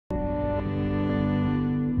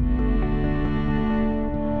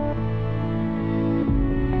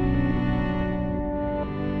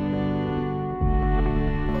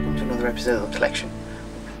episode of the collection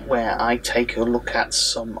where I take a look at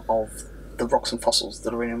some of the rocks and fossils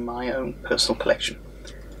that are in my own personal collection.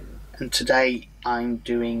 And today I'm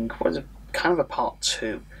doing what is a kind of a part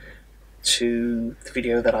 2 to the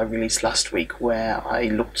video that I released last week where I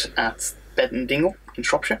looked at Betton Dingle in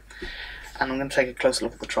Shropshire, and I'm going to take a closer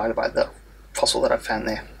look at the Trilobite, the fossil that I found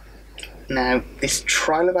there. Now, this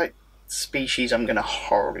Trilobite species, I'm going to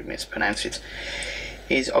horribly mispronounce it,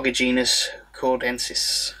 is Ogyginus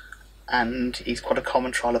corndensis, and he's quite a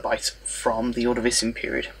common trilobite from the Ordovician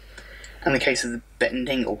period. In the case of the Betton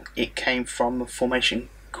Dingle, it came from a formation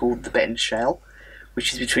called the Betton Shale,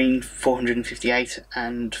 which is between 458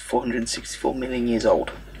 and 464 million years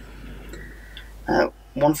old.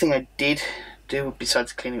 One thing I did do,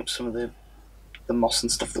 besides cleaning up some of the moss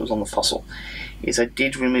and stuff that was on the fossil, is I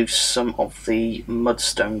did remove some of the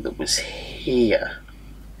mudstone that was here.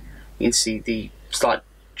 You can see the slight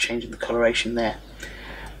change in the coloration there,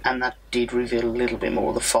 and that did reveal a little bit more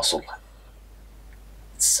of the fossil.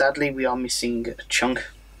 Sadly, we are missing a chunk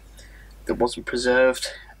that wasn't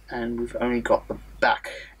preserved, and we've only got the back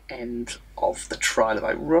end of the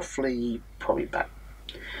trilobite, roughly probably about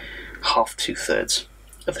half, 2/3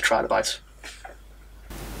 of the trilobite.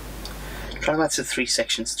 Trilobites have 3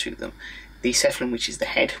 sections to them. The cephalon, which is the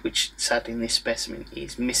head, which sadly in this specimen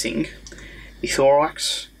is missing. The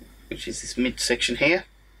thorax, which is this midsection here.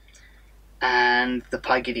 And the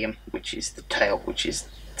pygidium, which is the tail, which is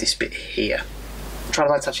this bit here.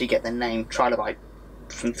 Trilobites actually get their name trilobite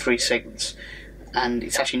from 3 segments, and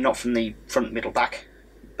it's actually not from the front, middle, back,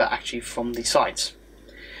 but actually from the sides.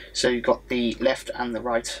 So you've got the left and the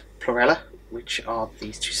right pleurella, which are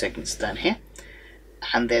these 2 segments down here,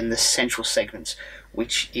 and then the central segment,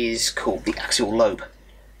 which is called the axial lobe,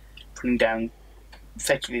 running down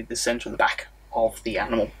effectively the centre of the back of the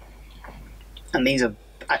animal. And these are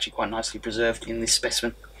actually quite nicely preserved in this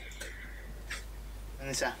specimen.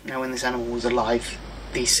 Now, when this animal was alive,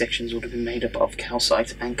 these sections would have been made up of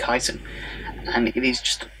calcite and chitin, and it is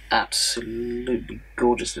just an absolutely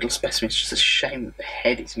gorgeous little specimen. It's just a shame that the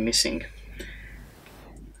head is missing.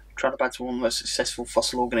 Trilobites were one of the most successful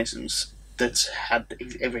fossil organisms that had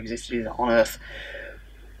ever existed on Earth.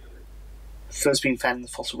 First being found in the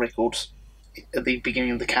fossil records at the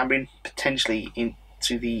beginning of the Cambrian, potentially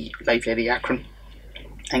into the late Ediacaran,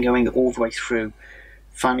 and going all the way through,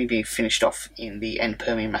 finally being finished off in the end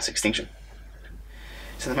Permian mass extinction.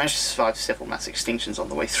 So they managed to survive several mass extinctions on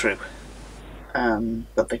the way through,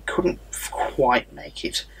 but they couldn't quite make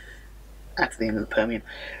it at the end of the Permian.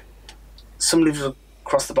 Some lived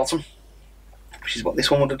across the bottom, which is what this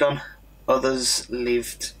one would have done. Others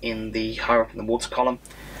lived in the higher up in the water column.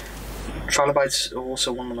 Trilobites are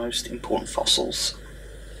also one of the most important fossils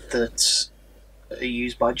that are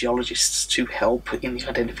used by geologists to help in the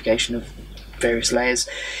identification of various layers.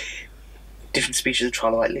 Different species of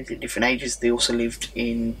trilobite lived in different ages. They also lived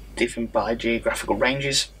in different biogeographical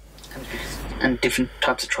ranges, and different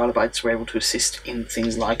types of trilobites were able to assist in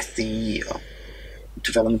things like the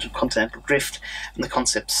development of continental drift and the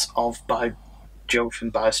concepts of biogeography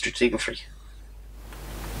and biostratigraphy.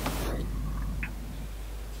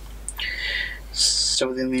 So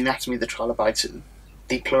within the anatomy of the trilobite,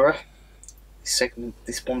 the pleura,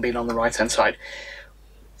 this one being on the right hand side,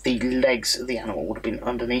 the legs of the animal would have been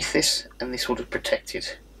underneath this, and this would have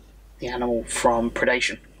protected the animal from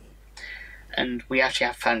predation. And we actually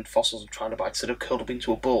have found fossils of trilobites that have curled up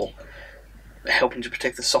into a ball, helping to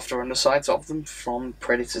protect the softer undersides of them from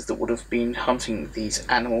predators that would have been hunting these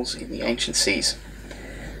animals in the ancient seas.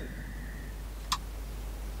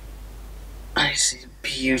 I see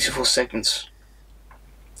beautiful segments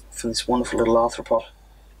from this wonderful little arthropod.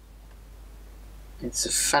 It's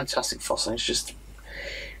a fantastic fossil. It's just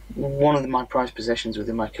one of my prized possessions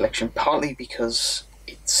within my collection, partly because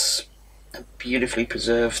it's a beautifully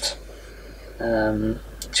preserved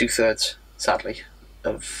 2/3, sadly,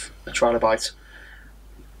 of a trilobite.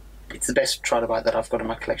 It's the best trilobite that I've got in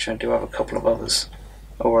my collection. I do have a couple of others,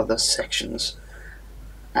 or other sections,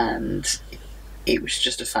 and it was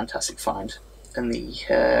just a fantastic find, and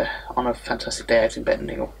on a fantastic day out in Betton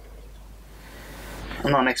Dingle.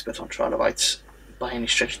 I'm not an expert on trilobites by any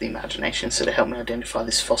stretch of the imagination, so to help me identify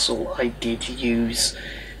this fossil, I did use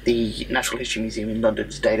the Natural History Museum in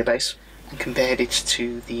London's database and compared it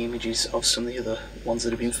to the images of some of the other ones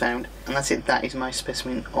that have been found. And that's it. That is my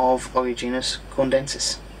specimen of Ogyginus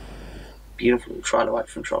corndensis. Beautiful trilobite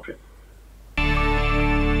from Shropshire.